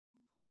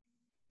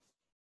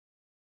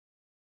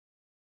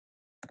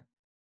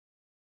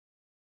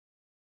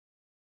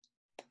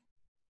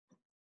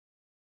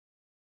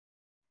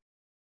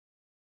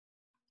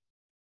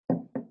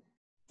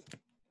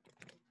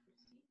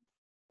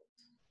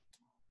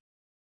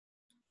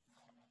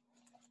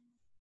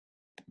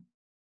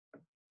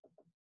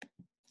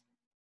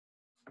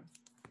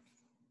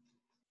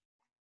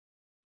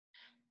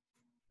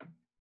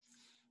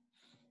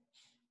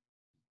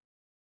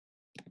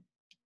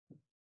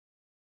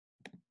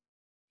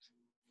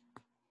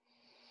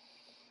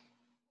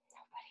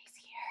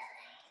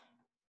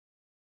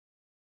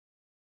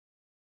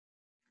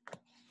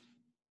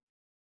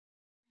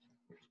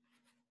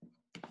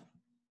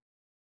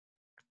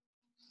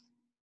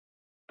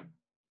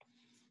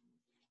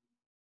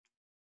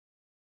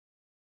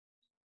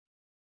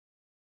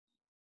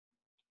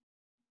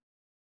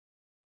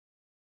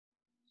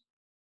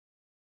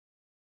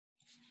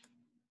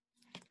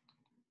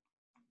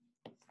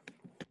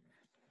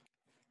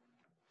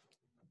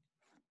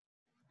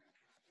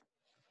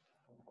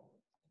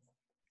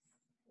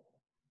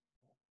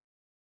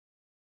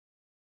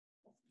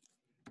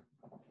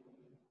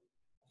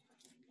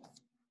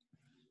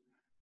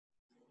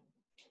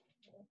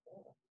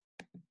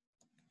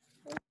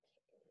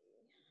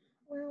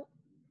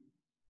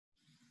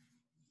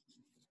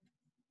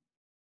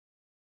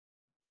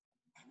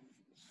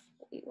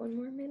one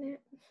more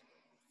minute.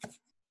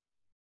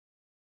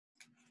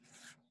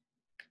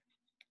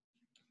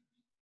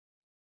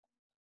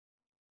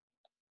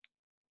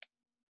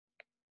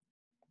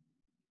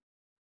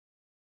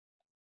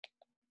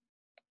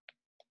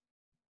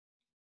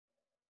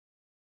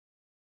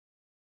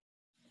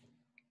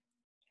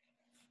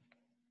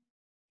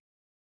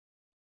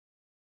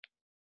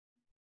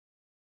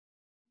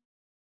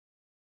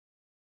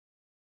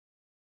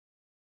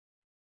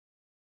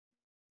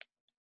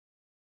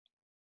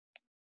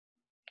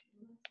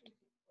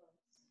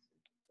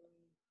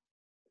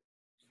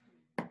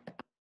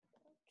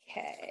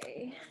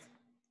 Okay.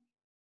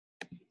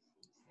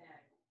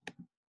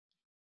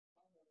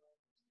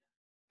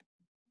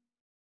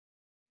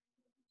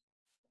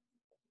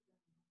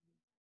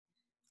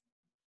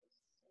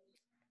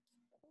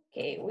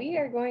 Okay, we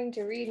are going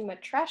to read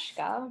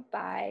Matreshka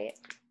by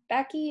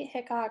Becky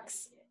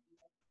Hickox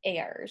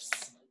Ayers.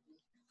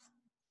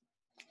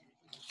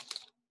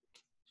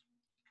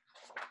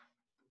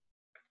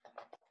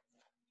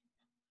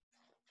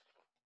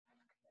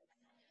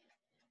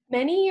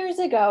 Many years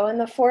ago, in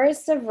the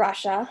forests of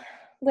Russia,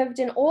 lived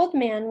an old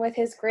man with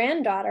his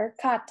granddaughter,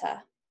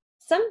 Kata.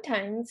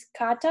 Sometimes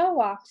Kata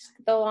walked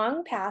the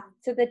long path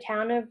to the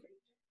town of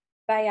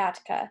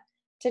Vyatka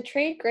to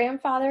trade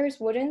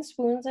grandfather's wooden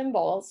spoons and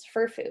bowls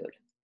for food.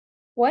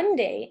 One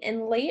day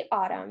in late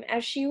autumn,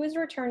 as she was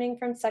returning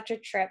from such a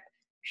trip,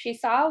 she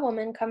saw a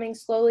woman coming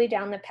slowly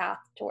down the path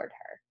toward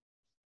her.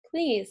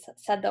 "Please,"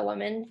 said the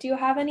woman, "do you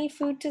have any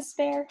food to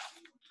spare?"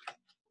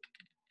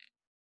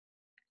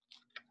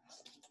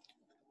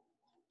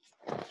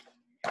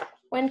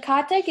 When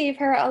Kata gave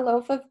her a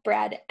loaf of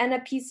bread and a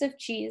piece of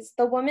cheese,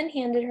 the woman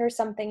handed her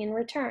something in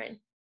return.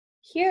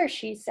 "Here,"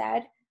 she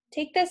said,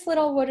 "take this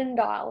little wooden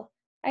doll.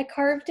 I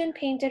carved and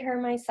painted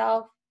her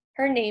myself.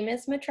 Her name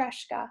is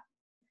Matreshka."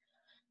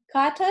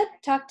 Kata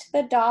tucked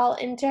the doll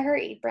into her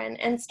apron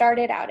and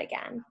started out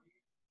again.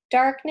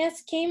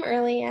 Darkness came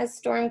early as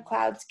storm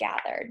clouds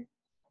gathered.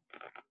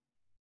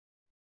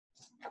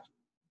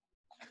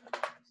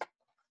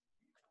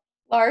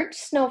 Large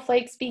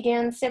snowflakes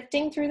began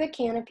sifting through the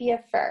canopy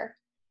of fur,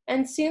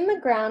 and soon the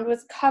ground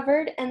was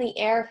covered and the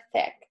air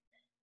thick.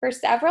 For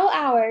several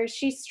hours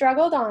she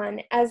struggled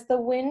on as the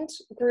wind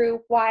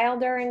grew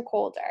wilder and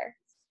colder,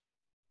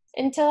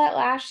 until at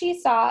last she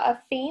saw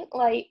a faint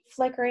light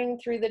flickering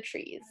through the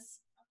trees.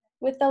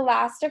 With the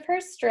last of her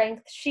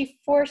strength, she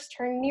forced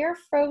her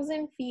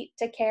near-frozen feet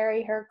to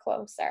carry her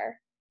closer.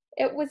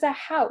 It was a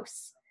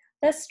house,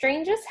 the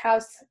strangest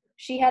house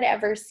she had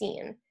ever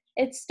seen.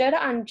 It stood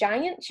on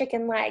giant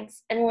chicken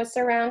legs and was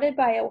surrounded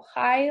by a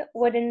high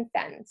wooden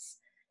fence.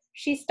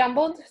 She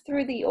stumbled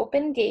through the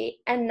open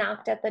gate and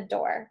knocked at the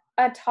door.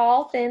 A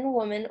tall, thin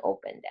woman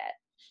opened it.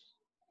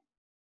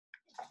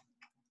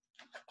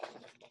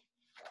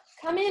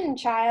 "Come in,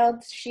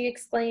 child," she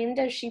exclaimed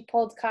as she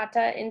pulled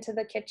Kata into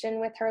the kitchen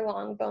with her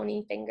long,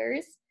 bony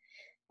fingers.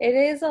 "It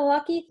is a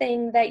lucky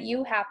thing that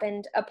you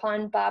happened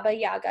upon Baba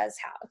Yaga's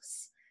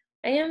house.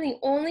 I am the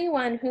only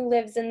one who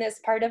lives in this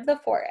part of the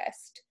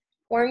forest.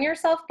 Warm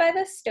yourself by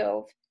the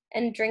stove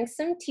and drink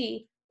some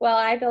tea while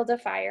I build a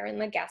fire in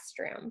the guest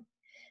room."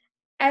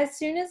 As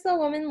soon as the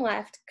woman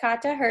left,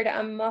 Kata heard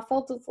a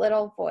muffled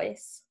little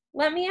voice.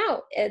 "Let me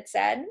out," it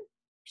said.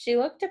 She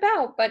looked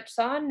about but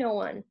saw no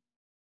one.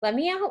 "Let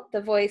me out," the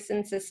voice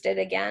insisted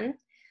again.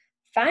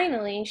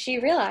 Finally, she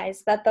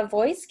realized that the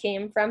voice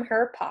came from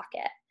her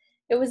pocket.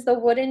 It was the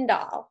wooden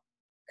doll.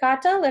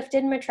 Kata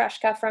lifted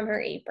Matreshka from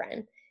her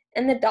apron,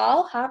 and the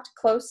doll hopped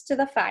close to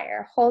the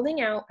fire,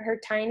 holding out her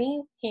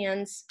tiny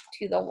hands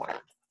to the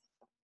warmth.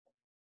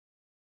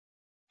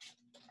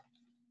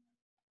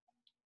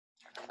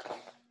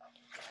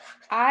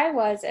 I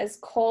was as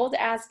cold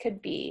as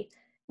could be.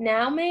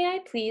 "Now may I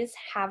please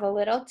have a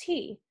little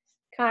tea?"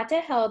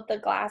 Kata held the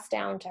glass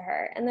down to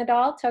her, and the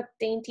doll took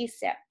dainty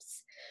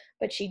sips,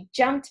 but she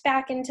jumped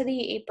back into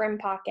the apron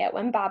pocket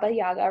when Baba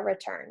Yaga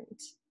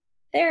returned.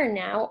 "There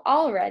now,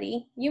 all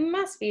ready. You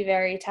must be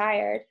very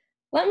tired.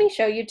 Let me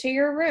show you to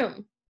your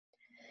room."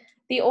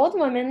 The old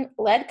woman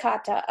led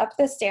Kata up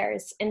the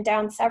stairs and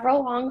down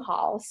several long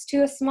halls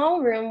to a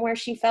small room where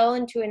she fell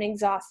into an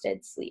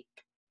exhausted sleep.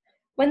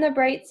 When the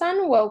bright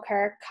sun woke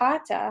her,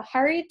 Kata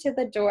hurried to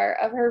the door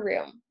of her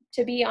room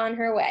to be on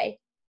her way,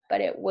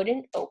 but it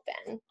wouldn't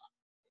open.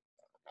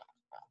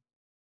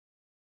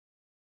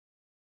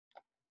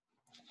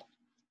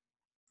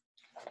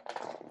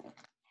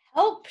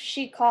 "Help!"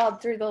 she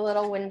called through the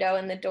little window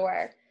in the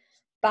door.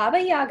 Baba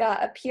Yaga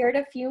appeared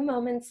a few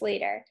moments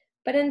later,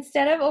 but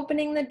instead of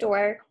opening the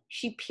door,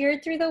 she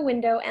peered through the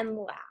window and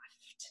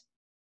laughed.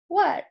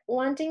 "What,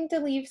 wanting to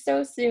leave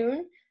so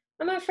soon?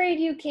 I'm afraid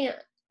you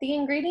can't. The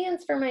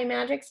ingredients for my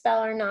magic spell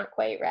are not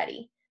quite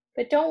ready.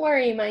 But don't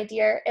worry, my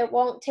dear, it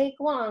won't take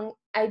long.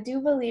 I do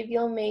believe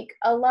you'll make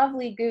a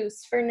lovely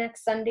goose for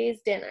next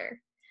Sunday's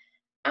dinner."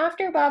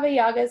 After Baba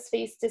Yaga's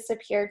face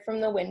disappeared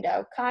from the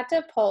window,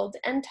 Kata pulled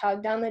and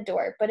tugged on the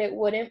door, but it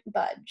wouldn't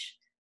budge.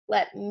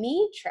 "Let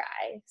me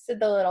try,"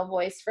 said the little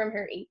voice from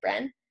her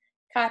apron.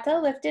 Kata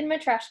lifted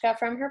Matreshka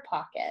from her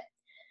pocket.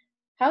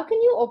 How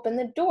can you open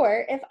the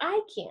door if I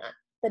can't?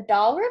 The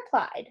doll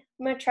replied,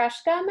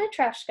 Matreshka,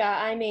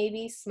 Matreshka, I may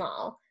be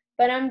small,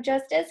 but I'm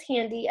just as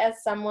handy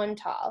as someone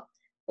tall.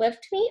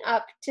 Lift me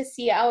up to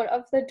see out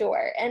of the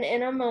door, and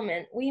in a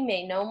moment we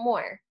may know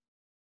more.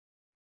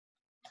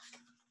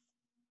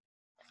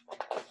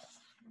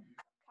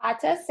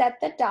 Kata set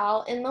the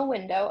doll in the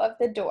window of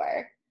the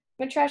door.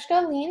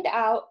 Matreshka leaned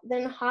out,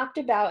 then hopped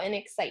about in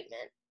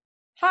excitement.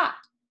 Ha!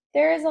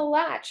 There is a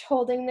latch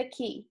holding the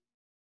key.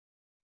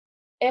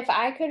 If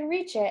I could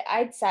reach it,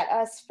 I'd set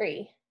us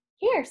free.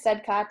 Here,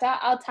 said Kata,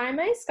 I'll tie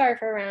my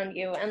scarf around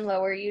you and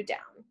lower you down.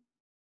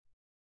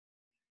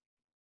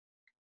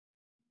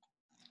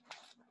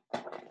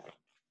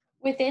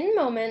 Within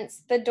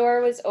moments, the door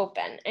was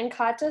open, and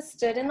Kata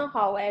stood in the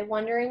hallway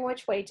wondering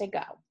which way to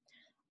go.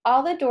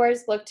 All the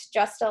doors looked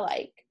just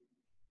alike,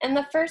 and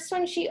the first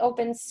one she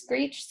opened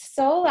screeched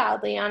so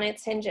loudly on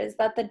its hinges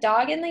that the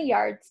dog in the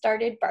yard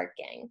started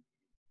barking.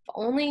 If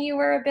only you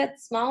were a bit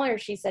smaller,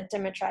 she said to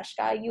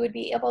Matreshka, you would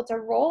be able to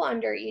roll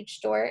under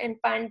each door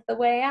and find the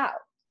way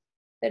out.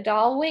 The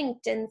doll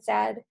winked and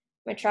said,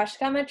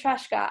 Matreshka,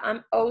 Matreshka,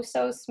 I'm oh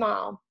so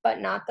small, but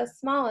not the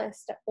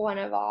smallest one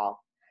of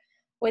all.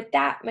 With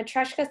that,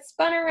 Matreshka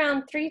spun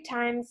around 3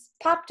 times,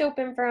 popped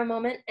open for a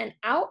moment, and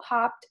out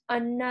hopped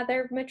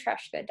another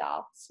Matreshka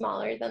doll,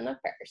 smaller than the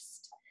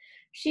first.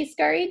 She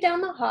scurried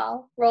down the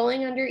hall,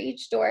 rolling under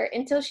each door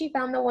until she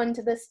found the one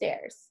to the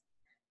stairs.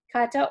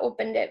 Kata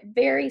opened it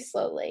very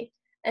slowly,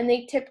 and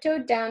they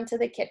tiptoed down to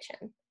the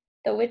kitchen.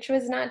 The witch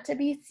was not to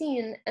be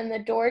seen, and the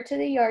door to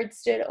the yard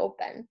stood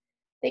open.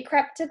 They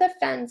crept to the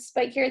fence,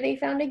 but here they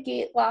found a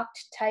gate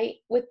locked tight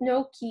with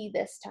no key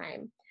this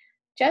time.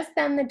 Just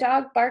then the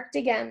dog barked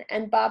again,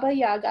 and Baba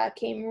Yaga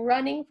came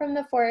running from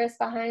the forest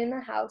behind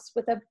the house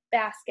with a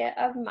basket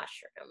of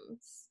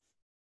mushrooms.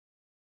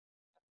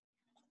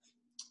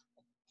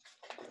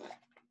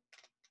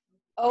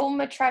 Oh,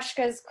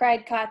 Matreshkas,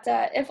 cried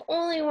Kata, if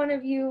only one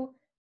of you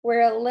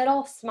were a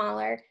little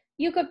smaller,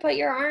 you could put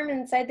your arm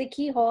inside the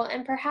keyhole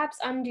and perhaps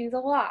undo the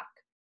lock.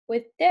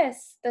 With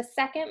this, the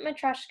second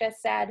Matreshka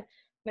said,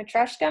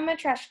 Matreshka,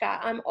 Matreshka,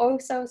 I'm oh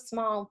so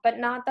small, but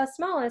not the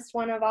smallest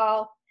one of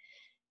all.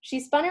 She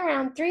spun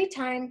around 3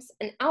 times,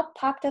 and out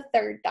popped a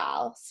third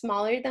doll,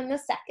 smaller than the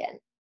second.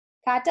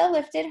 Kata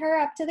lifted her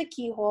up to the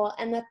keyhole,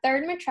 and the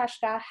third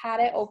Matreshka had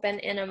it open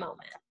in a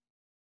moment.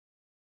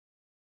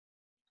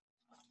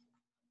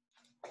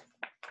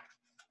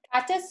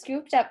 Kata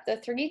scooped up the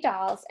 3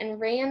 dolls and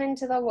ran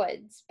into the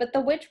woods, but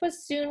the witch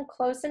was soon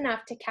close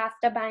enough to cast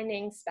a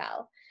binding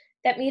spell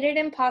that made it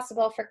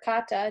impossible for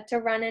Kata to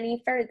run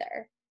any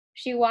further.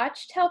 She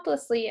watched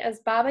helplessly as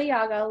Baba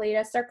Yaga laid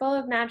a circle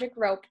of magic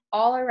rope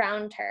all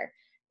around her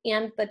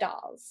and the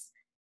dolls.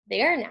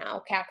 There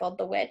now, cackled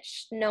the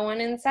witch. No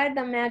one inside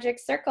the magic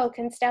circle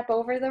can step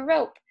over the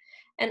rope,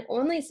 and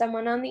only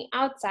someone on the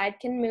outside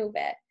can move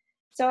it.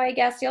 So I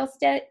guess you'll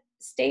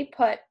stay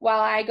put while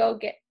I go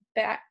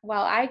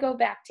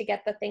back to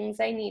get the things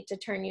I need to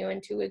turn you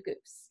into a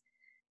goose.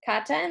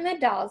 Kata and the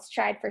dolls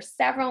tried for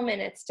several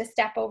minutes to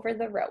step over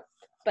the rope,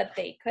 but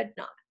they could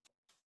not.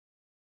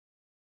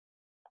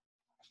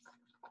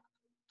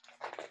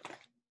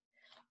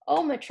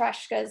 Oh,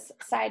 Matreshkas,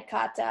 sighed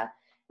Kata,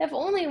 if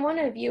only one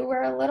of you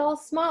were a little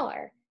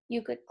smaller,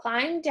 you could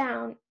climb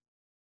down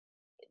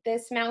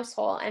this mouse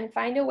hole and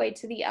find a way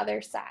to the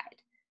other side.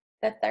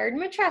 The third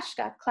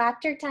Matreshka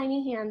clapped her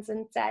tiny hands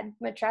and said,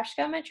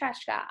 Matreshka,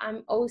 Matreshka,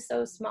 I'm oh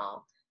so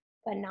small,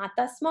 but not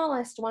the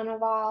smallest one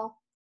of all.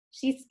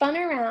 She spun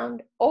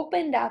around,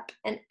 opened up,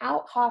 and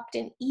out hopped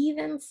an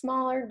even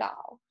smaller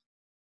doll.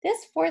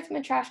 This fourth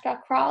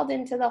Matreshka crawled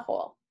into the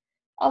hole.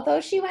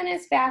 Although she went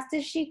as fast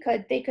as she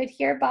could, they could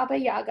hear Baba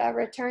Yaga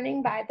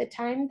returning by the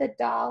time the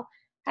doll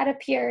had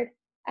appeared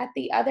at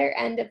the other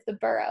end of the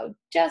burrow,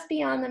 just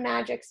beyond the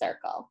magic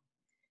circle.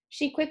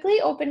 She quickly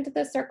opened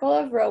the circle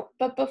of rope,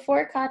 but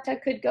before Kata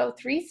could go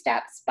 3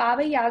 steps,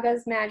 Baba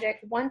Yaga's magic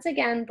once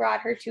again brought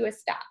her to a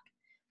stop.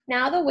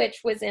 Now the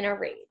witch was in a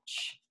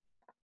rage.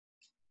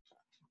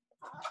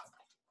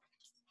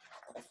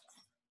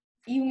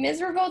 You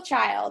miserable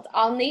child,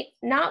 I'll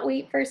not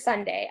wait for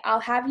Sunday.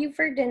 I'll have you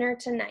for dinner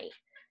tonight.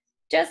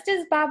 Just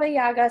as Baba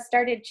Yaga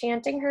started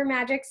chanting her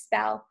magic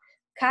spell,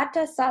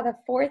 Kata saw the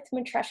fourth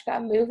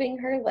Matreshka moving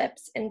her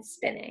lips and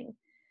spinning.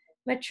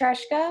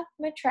 Matreshka,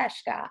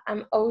 Matreshka,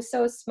 I'm oh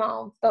so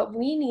small, but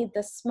we need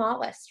the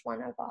smallest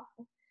one of all.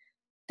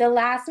 The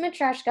last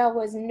Matreshka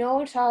was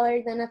no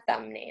taller than a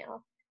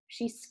thumbnail.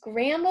 She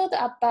scrambled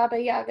up Baba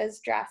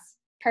Yaga's dress,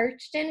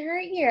 perched in her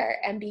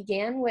ear, and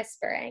began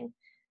whispering.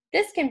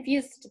 This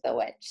confused the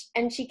witch,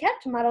 and she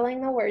kept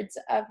muttering the words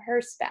of her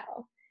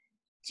spell.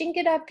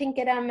 Chinkada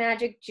pinkada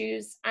magic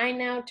Jews, I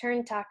now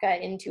turn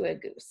Taka into a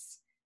goose.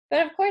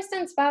 But of course,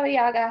 since Baba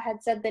Yaga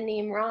had said the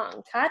name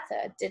wrong,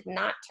 Kata did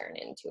not turn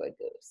into a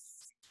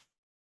goose.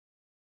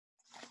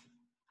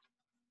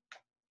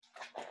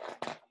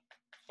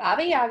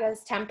 Baba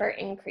Yaga's temper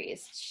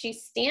increased. She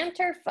stamped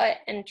her foot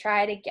and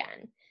tried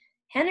again.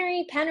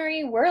 Henry,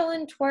 Penry, whirl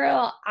and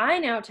twirl, I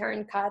now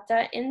turn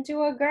Kata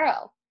into a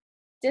girl.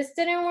 This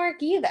didn't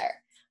work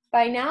either.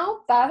 By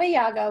now, Baba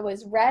Yaga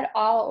was red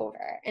all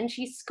over, and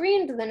she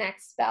screamed the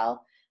next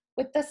spell,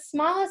 with the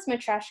smallest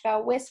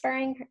Matreshka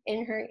whispering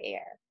in her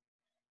ear.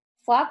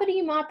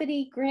 Floppity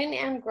moppity grin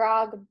and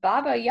grog,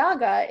 Baba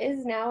Yaga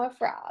is now a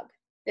frog.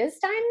 This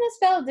time the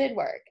spell did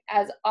work,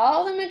 as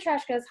all the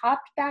Matreshkas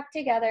hopped back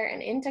together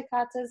and into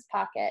Katya's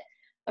pocket.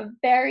 A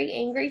very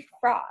angry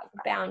frog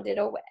bounded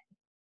away.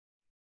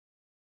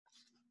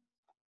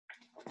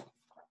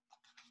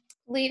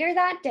 Later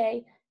that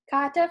day,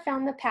 Katya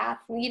found the path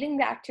leading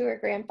back to her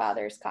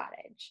grandfather's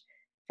cottage.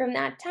 From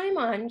that time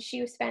on,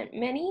 she spent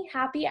many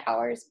happy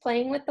hours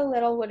playing with the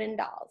little wooden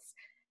dolls.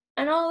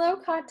 And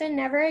although Katya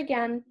never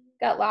again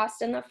got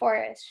lost in the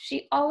forest,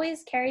 she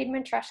always carried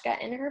Matreshka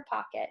in her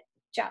pocket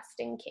just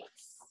in case.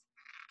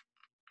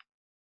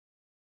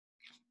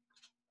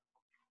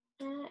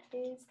 That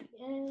is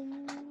the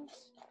end.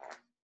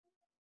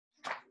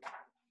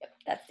 Yep,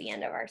 that's the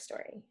end of our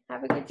story.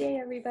 Have a good day,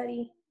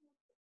 everybody.